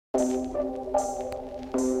Catch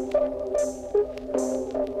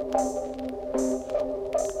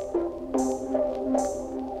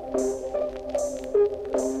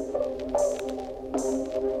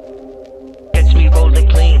me rolling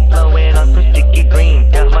clean, blowing on some sticky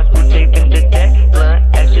green. Got my screw tape in the deck,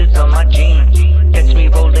 blunt ashes on my jeans. Catch me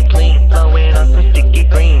rolling clean, blowing on some sticky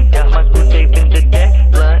green. Got my screw tape in the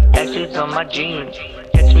deck, blunt ashes on my jeans.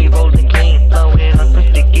 Catch me rolling clean, blowing on some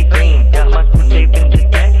sticky green. Got my screw tape in the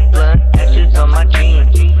deck, blunt ashes on my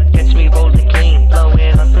jeans. Catch me rolling clean,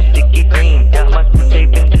 blowing on some sticky green. Got my screw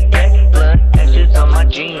tape in the deck, blunt ashes on my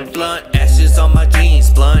jeans. Blunt ashes on my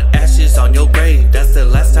jeans, blunt ashes on your grave. That's the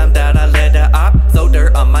last time that I let a op throw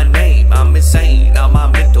dirt on my name. I'm insane, on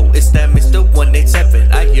my mental, it's that Mr.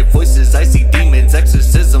 187. I hear voices, I see demons,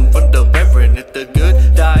 exorcism from the reverend. If the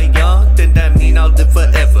good die young, then that mean I'll live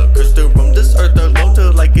forever. Curse to roam this earth alone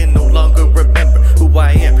till I can no longer remember who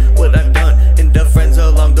I am, what I've done, and the friends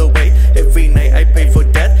along the way. Every night I pray for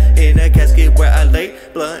death in a casket where I lay.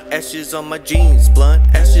 Blunt ashes on my jeans, blunt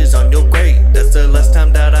ashes on your grave. That's the last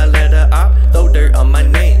time that I let a op throw dirt on my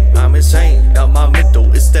name. I'm insane, on my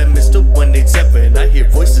mental, it's that Mr. 187. I hear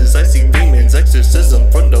voices, I see demons, exorcism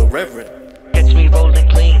from the reverend. Catch me rolling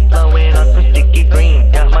clean, blowing on some sticky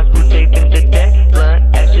green. Got my screw tape in the deck,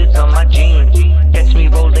 blunt ashes on my jeans. Catch me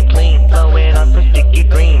rolling clean, blowing on some sticky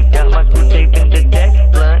green. Got my screw tape in the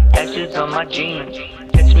deck, blunt ashes on my jeans.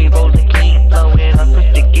 Catch me rolling clean, blowing on some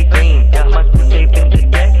sticky green. Got my screw tape in the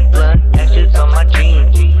deck.